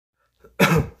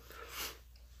Yeah,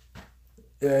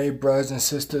 hey, brothers and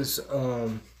sisters.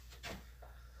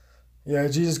 Yeah,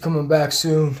 Jesus coming back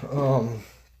soon.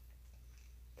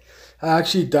 I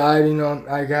actually died.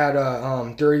 I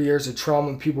got 30 years of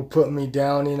trauma. People putting me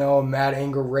down. Mad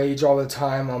anger, rage all the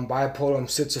time. I'm bipolar. I'm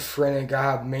schizophrenic. I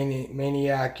have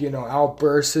maniac.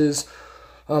 Outbursts.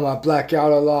 I black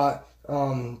out a lot.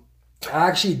 I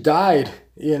actually died.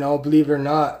 Believe it or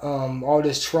not. All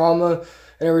this trauma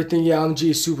and everything. Yeah, I'm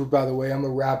G Super, by the way. I'm a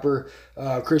rapper,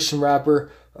 Christian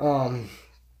rapper.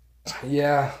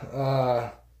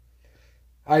 Yeah.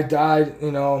 I died.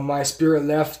 My spirit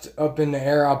left up in the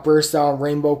air. I burst out in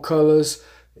rainbow colors.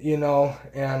 And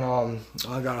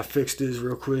I gotta fix this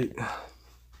real quick.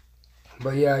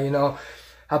 But yeah,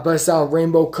 I burst out in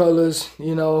rainbow colors.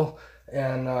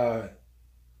 And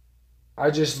I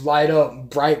just light up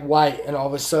bright white, and all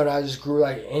of a sudden I just grew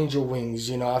like angel wings.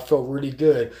 I felt really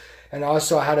good. And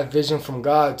also I had a vision from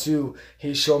God too.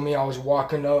 He showed me I was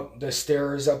walking up the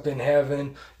stairs up in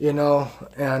heaven, and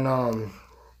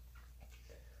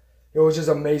it was just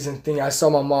an amazing thing. I saw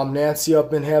my mom Nancy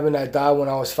up in heaven that died when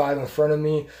I was 5 in front of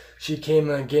me. She came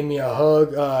and gave me a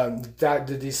hug. That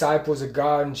the disciples of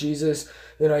God and Jesus,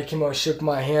 he came up and shook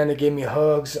my hand and gave me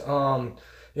hugs.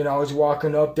 I was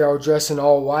walking up there, I was dressing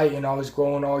all white and I was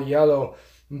glowing all yellow.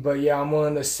 But yeah, I'm one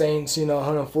of the saints,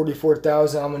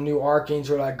 144,000. I'm a new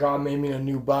archangel, like God made me a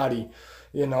new body,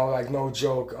 like no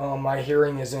joke. My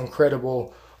hearing is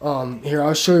incredible. Here,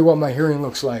 I'll show you what my hearing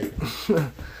looks like.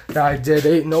 I did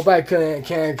it. Nobody can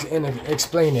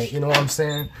explain it, you know what I'm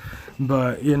saying?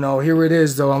 But, here it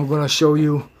is, though. I'm going to show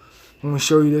you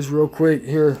this real quick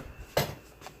here.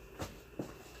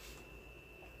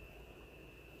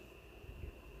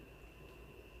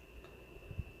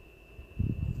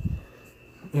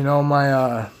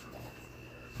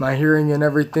 My hearing and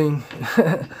everything.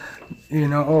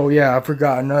 Oh yeah, I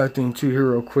forgot another thing too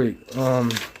here real quick.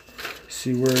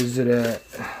 See, where is it at?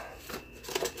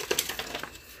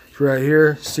 It's right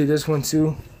here. See this one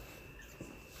too?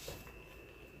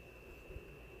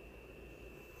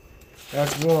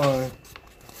 That's one.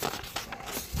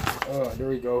 Oh, there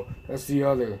we go. That's the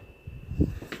other.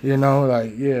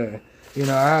 Yeah.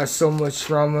 I had so much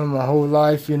trauma my whole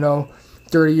life,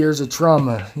 30 years of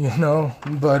trauma,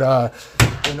 but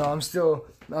I'm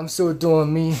still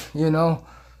doing me,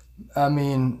 I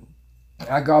mean,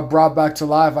 I got brought back to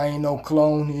life. I ain't no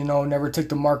clone, never took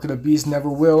the mark of the beast, never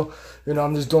will.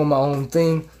 I'm just doing my own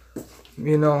thing,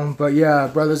 but yeah,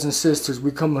 brothers and sisters,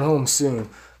 we coming home soon.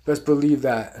 Best believe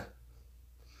that.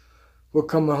 We're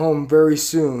coming home very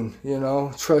soon,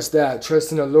 trust that.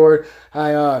 Trust in the Lord.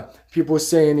 People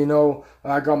saying,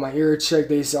 I got my ear checked.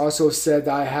 They also said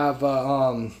that I have,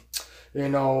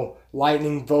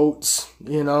 lightning bolts,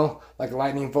 like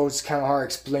lightning bolts, kind of hard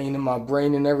to explain in my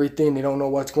brain and everything. They don't know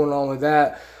what's going on with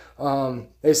that.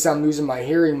 They say I'm losing my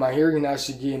hearing. My hearing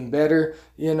actually getting better,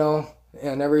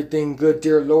 and everything good,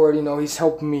 dear Lord. He's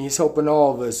helping me. He's helping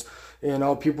all of us.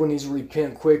 People need to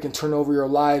repent quick and turn over your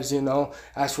lives,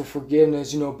 ask for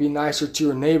forgiveness, be nicer to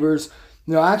your neighbors.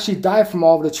 I actually died from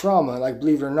all of the trauma, like,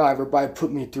 believe it or not, everybody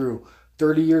put me through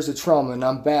 30 years of trauma, and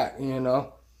I'm back,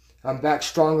 I'm back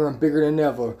stronger and bigger than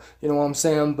ever, you know what I'm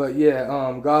saying? But yeah,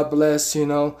 God bless,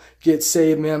 get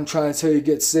saved, man. I'm trying to tell you,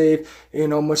 get saved,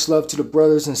 much love to the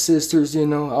brothers and sisters,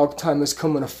 our time is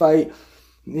coming to fight,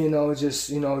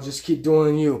 just keep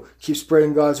doing you, keep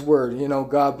spreading God's word,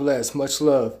 God bless, much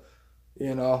love.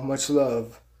 Much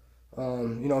love.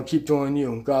 Keep doing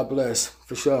you. God bless,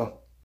 for sure.